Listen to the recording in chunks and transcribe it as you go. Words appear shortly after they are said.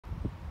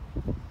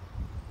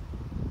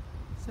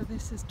So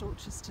this is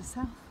Dorchester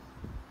South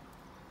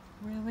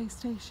railway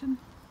station.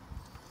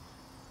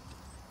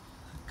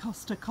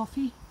 Costa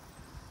Coffee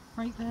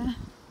right there.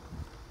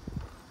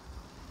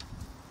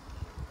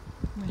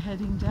 We're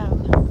heading down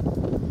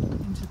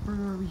into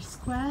Brewery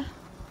Square.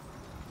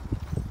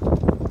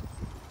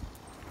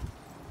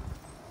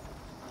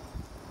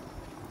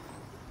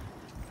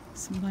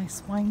 Some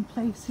nice wine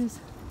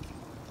places,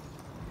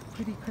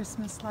 pretty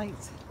Christmas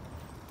lights.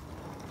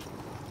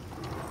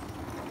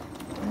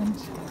 And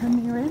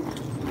Premier Inn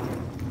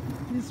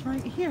is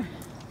right here.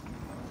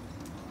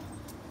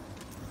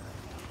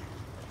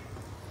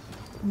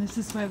 And this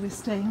is where we're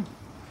staying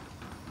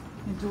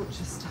in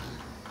Dorchester.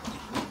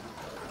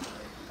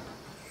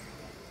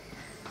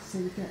 So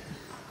you get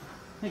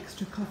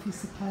extra coffee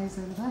supplies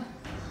over there,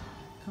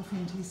 coffee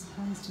and tea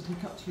supplies to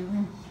take up to your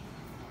room.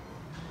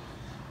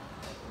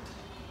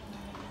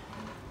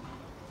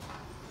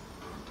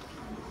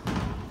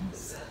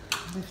 There's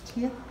a lift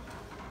here.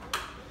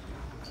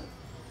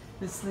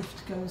 This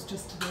lift goes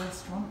just to the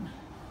restaurant,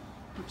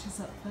 which is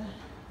up there.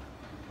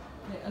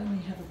 They only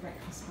have a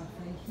breakfast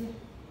buffet here,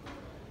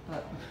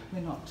 but we're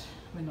not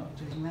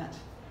doing that.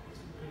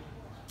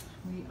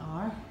 We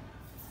are,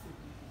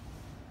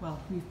 well,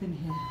 we've been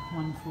here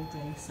one full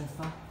day so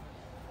far,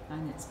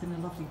 and it's been a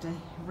lovely day.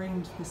 It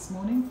rained this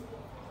morning,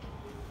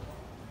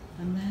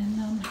 and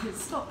then it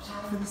stopped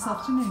for this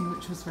afternoon,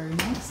 which was very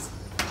nice.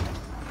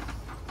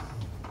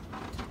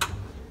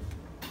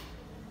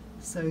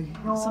 So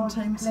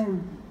sometimes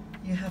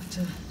you have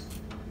to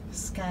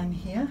scan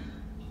here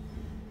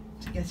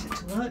to get it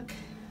to work.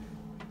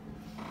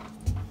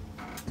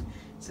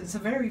 So it's a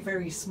very,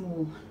 very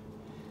small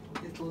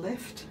little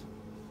lift.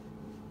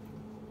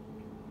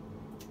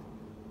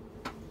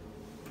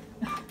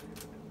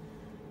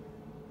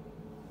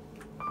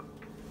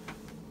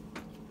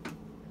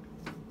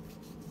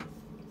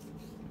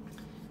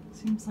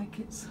 Seems like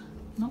it's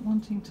not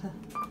wanting to.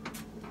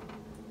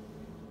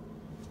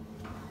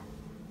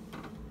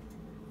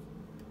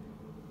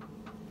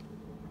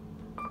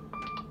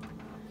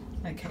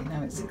 Okay,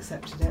 now it's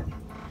accepted it.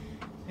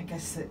 I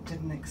guess it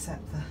didn't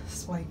accept the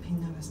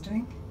swiping I was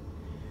doing.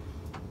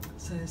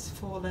 So there's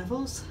 4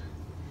 levels.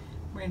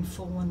 We're in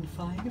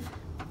 415.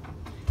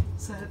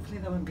 So hopefully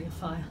there won't be a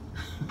fire,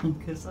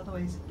 because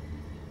otherwise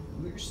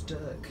we're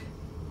stuck.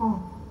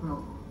 Oh,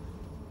 no.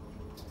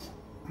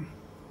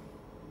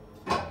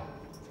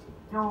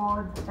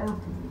 Doors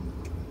open.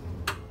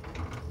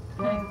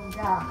 Going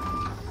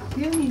down.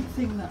 The only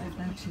thing that I've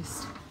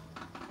noticed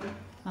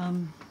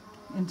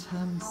in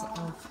terms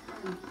of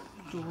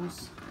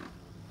doors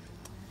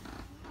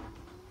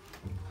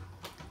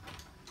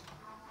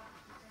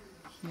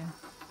here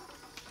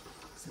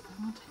is that there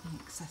aren't any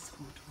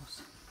accessible doors.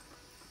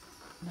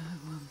 No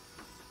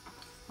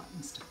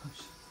buttons to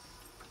push.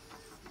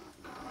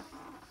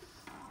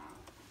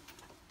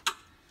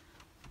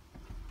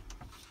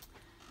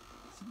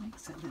 So it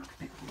makes it a little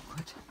bit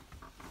awkward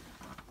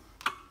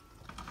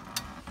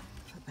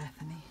for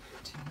Bethany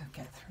to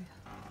get through.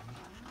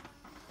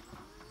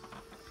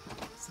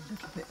 It's a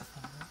little bit of a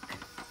work.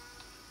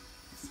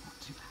 It's not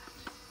too bad.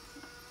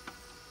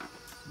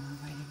 And we're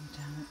raining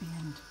down at the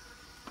end,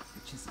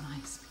 which is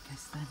nice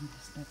because then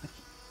there's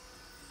nobody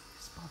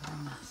who's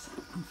bothering us.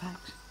 In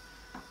fact,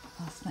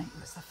 last night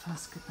was the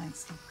first good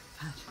night's sleep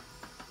we've had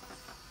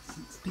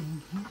since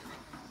being here.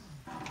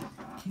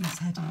 King's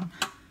Head Inn,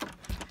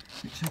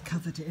 which I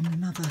covered in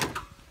another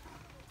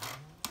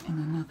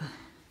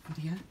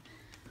video,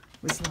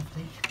 was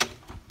lovely.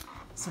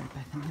 Sorry,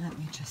 Bethany, let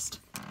me just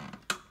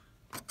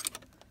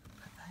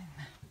put that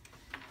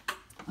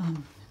in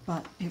there.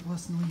 But it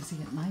was noisy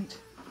at night,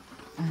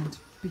 and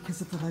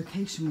because of the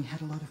location, we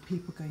had a lot of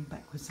people going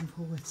backwards and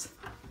forwards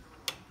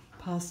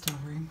past our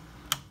room.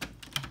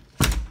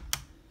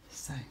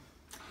 So,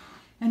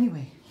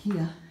 anyway,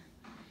 here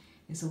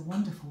is a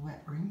wonderful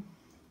wet room.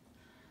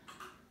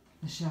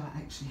 The shower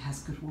actually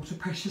has good water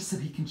pressure, so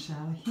we can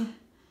shower here.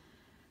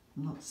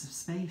 Lots of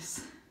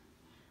space.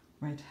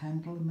 Red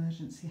handle,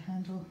 emergency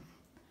handle.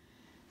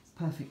 It's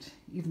perfect.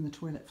 Even the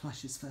toilet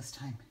flushes first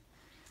time,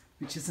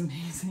 which is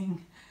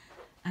amazing.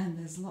 And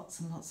there's lots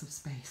and lots of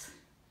space.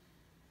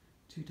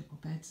 2 double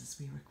beds as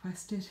we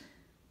requested.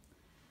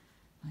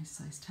 Nice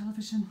sized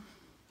television.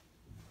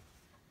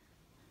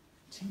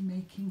 Tea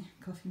making,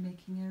 coffee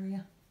making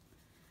area.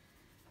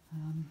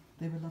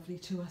 They were lovely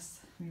to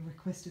us. We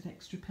requested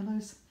extra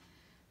pillows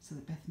so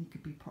that Bethany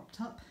could be propped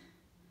up,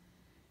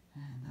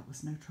 and that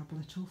was no trouble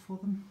at all for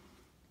them.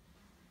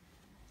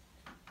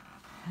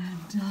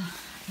 And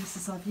this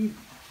is our view.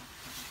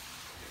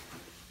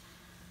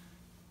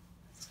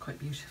 It's quite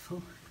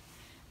beautiful.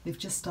 They've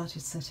just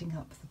started setting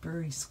up the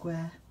Brewery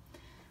Square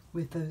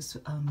with those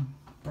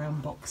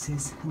brown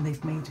boxes, and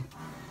they've made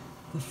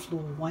the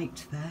floor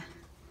white there.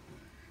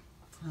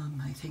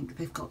 I think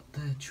they've got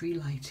the tree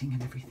lighting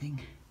and everything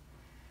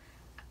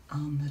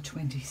on the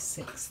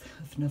 26th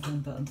of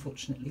November.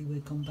 Unfortunately, we're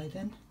gone by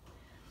then,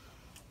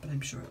 but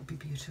I'm sure it'll be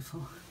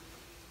beautiful.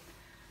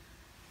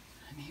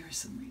 And here are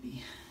some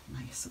really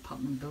nice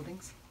apartment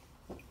buildings.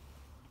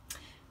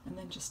 And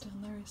then just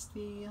down there is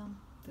the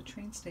the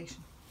train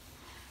station.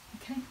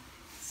 Okay,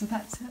 so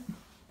that's it.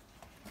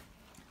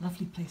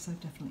 Lovely place, I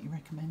definitely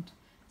recommend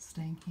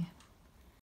staying here.